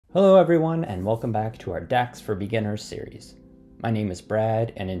Hello everyone, and welcome back to our DAX for Beginners series. My name is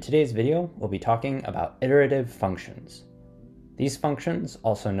Brad, and in today's video, we'll be talking about iterative functions. These functions,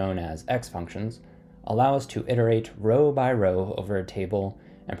 also known as X functions, allow us to iterate row by row over a table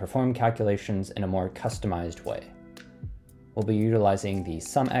and perform calculations in a more customized way. We'll be utilizing the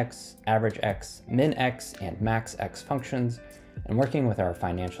SUMX, AVERAGEX, MINX, and MAXX functions, and working with our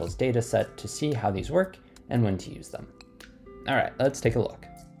financials dataset to see how these work and when to use them. All right, let's take a look.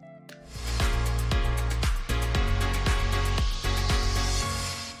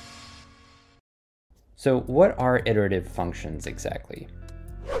 So what are iterative functions exactly?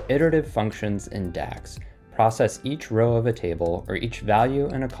 Iterative functions in DAX process each row of a table or each value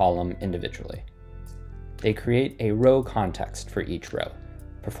in a column individually. They create a row context for each row,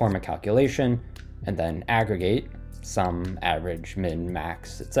 perform a calculation, and then aggregate, sum, average, min,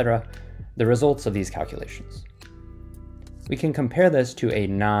 max, etc., the results of these calculations. We can compare this to a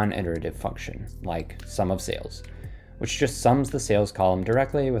non-iterative function, like sum of sales, which just sums the sales column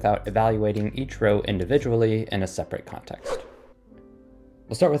directly without evaluating each row individually in a separate context.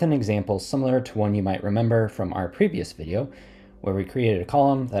 We'll start with an example similar to one you might remember from our previous video, where we created a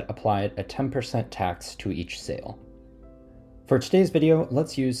column that applied a 10% tax to each sale. For today's video,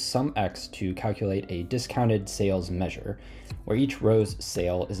 let's use SUMX to calculate a discounted sales measure, where each row's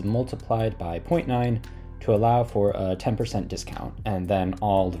sale is multiplied by 0.9 to allow for a 10% discount, and then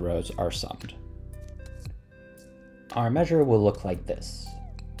all the rows are summed. Our measure will look like this.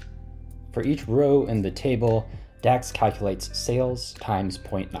 For each row in the table, DAX calculates sales times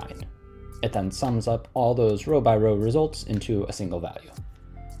 0.9. It then sums up all those row by row results into a single value.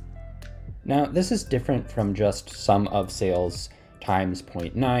 Now, this is different from just sum of sales times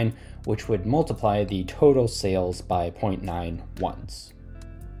 0.9, which would multiply the total sales by 0.9 once.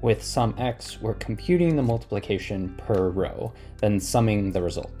 With SUMX, we're computing the multiplication per row, then summing the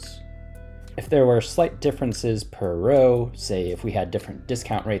results. If there were slight differences per row, say if we had different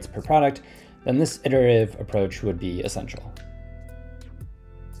discount rates per product, then this iterative approach would be essential.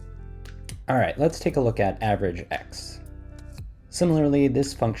 All right, let's take a look at AVERAGEX. Similarly,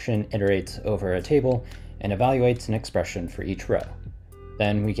 this function iterates over a table and evaluates an expression for each row.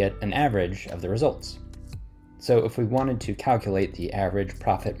 Then we get an average of the results. So if we wanted to calculate the average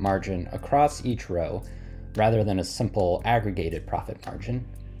profit margin across each row, rather than a simple aggregated profit margin,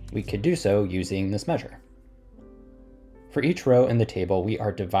 we could do so using this measure. For each row in the table, we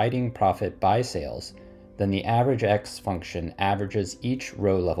are dividing profit by sales, then the AVERAGEX function averages each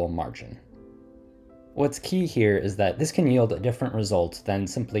row level margin. What's key here is that this can yield a different result than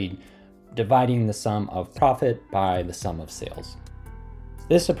simply dividing the sum of profit by the sum of sales.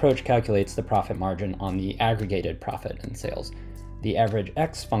 This approach calculates the profit margin on the aggregated profit and sales. The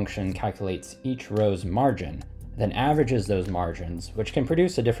AVERAGEX function calculates each row's margin, then averages those margins, which can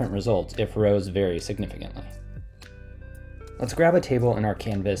produce a different result if rows vary significantly. Let's grab a table in our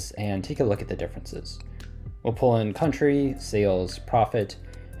canvas and take a look at the differences. We'll pull in country, sales, profit,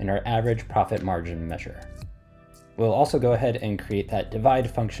 and our average profit margin measure. We'll also go ahead and create that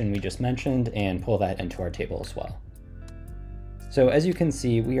divide function we just mentioned and pull that into our table as well. So as you can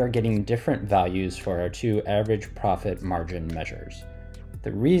see, we are getting different values for our two average profit margin measures.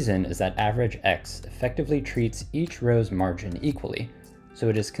 The reason is that AVERAGEX effectively treats each row's margin equally, so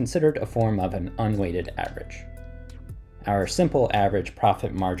it is considered a form of an unweighted average. Our simple average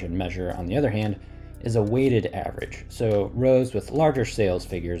profit margin measure, on the other hand, is a weighted average, so rows with larger sales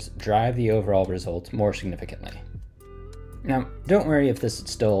figures drive the overall result more significantly. Now, don't worry if this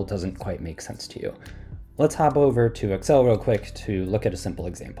still doesn't quite make sense to you. Let's hop over to Excel real quick to look at a simple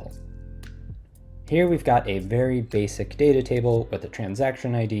example. Here we've got a very basic data table with a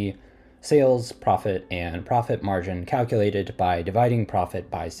transaction ID, sales, profit, and profit margin calculated by dividing profit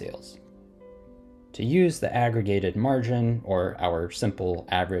by sales. To use the aggregated margin, or our simple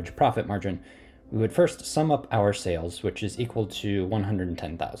average profit margin, we would first sum up our sales, which is equal to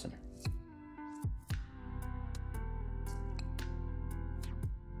 110,000.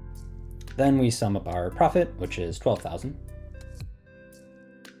 Then we sum up our profit, which is 12,000.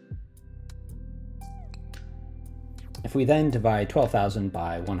 If we then divide 12,000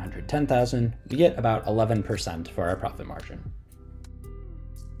 by 110,000, we get about 11% for our profit margin.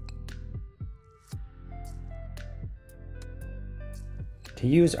 To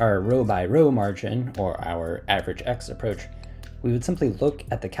use our row by row margin, or our AVERAGEX approach, we would simply look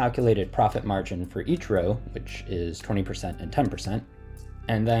at the calculated profit margin for each row, which is 20% and 10%,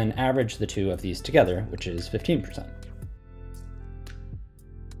 and then average the two of these together, which is 15%.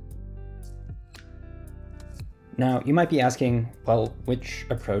 Now, you might be asking, well, which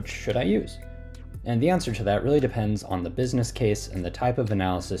approach should I use? And the answer to that really depends on the business case and the type of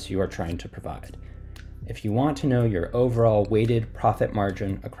analysis you are trying to provide. If you want to know your overall weighted profit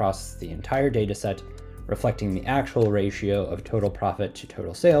margin across the entire dataset, reflecting the actual ratio of total profit to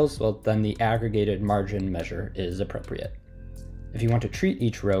total sales, well, then the aggregated margin measure is appropriate. If you want to treat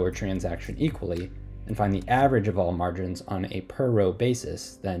each row or transaction equally and find the average of all margins on a per row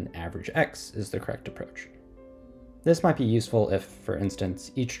basis, then AVERAGEX is the correct approach. This might be useful if, for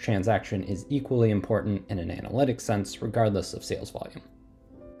instance, each transaction is equally important in an analytic sense regardless of sales volume.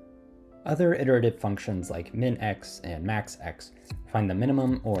 Other iterative functions like MINX and MAXX find the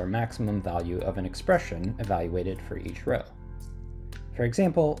minimum or maximum value of an expression evaluated for each row. For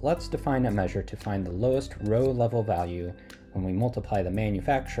example, let's define a measure to find the lowest row-level value when we multiply the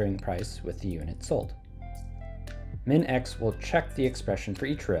manufacturing price with the unit sold. MINX will check the expression for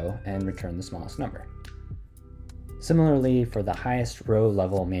each row and return the smallest number. Similarly, for the highest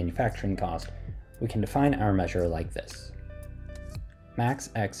row-level manufacturing cost, we can define our measure like this.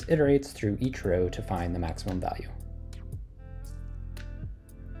 MAXX iterates through each row to find the maximum value.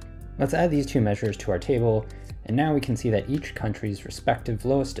 Let's add these two measures to our table, and now we can see that each country's respective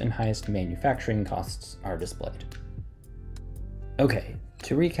lowest and highest manufacturing costs are displayed. Okay,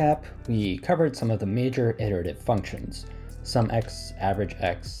 to recap, we covered some of the major iterative functions: SUMX,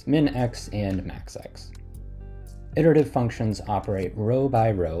 AVERAGEX, MINX, and MAXX. Iterative functions operate row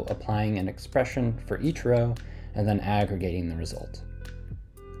by row, applying an expression for each row and then aggregating the result.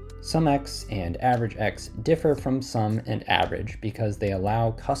 SUMX and AVERAGEX differ from sum and average because they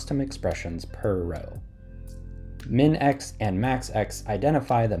allow custom expressions per row. MINX and MAXX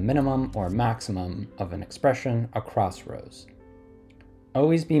identify the minimum or maximum of an expression across rows.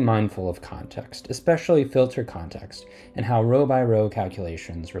 Always be mindful of context, especially filter context, and how row-by-row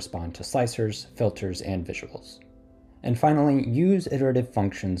calculations respond to slicers, filters, and visuals. And finally, use iterative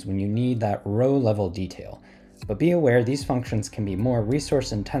functions when you need that row-level detail, but be aware these functions can be more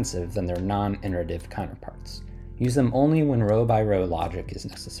resource-intensive than their non-iterative counterparts. Use them only when row-by-row logic is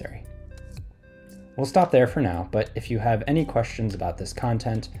necessary. We'll stop there for now, but if you have any questions about this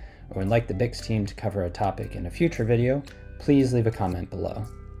content, or would like the BIX team to cover a topic in a future video, please leave a comment below.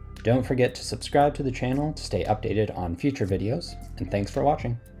 Don't forget to subscribe to the channel to stay updated on future videos, and thanks for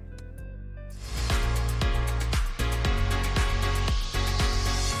watching.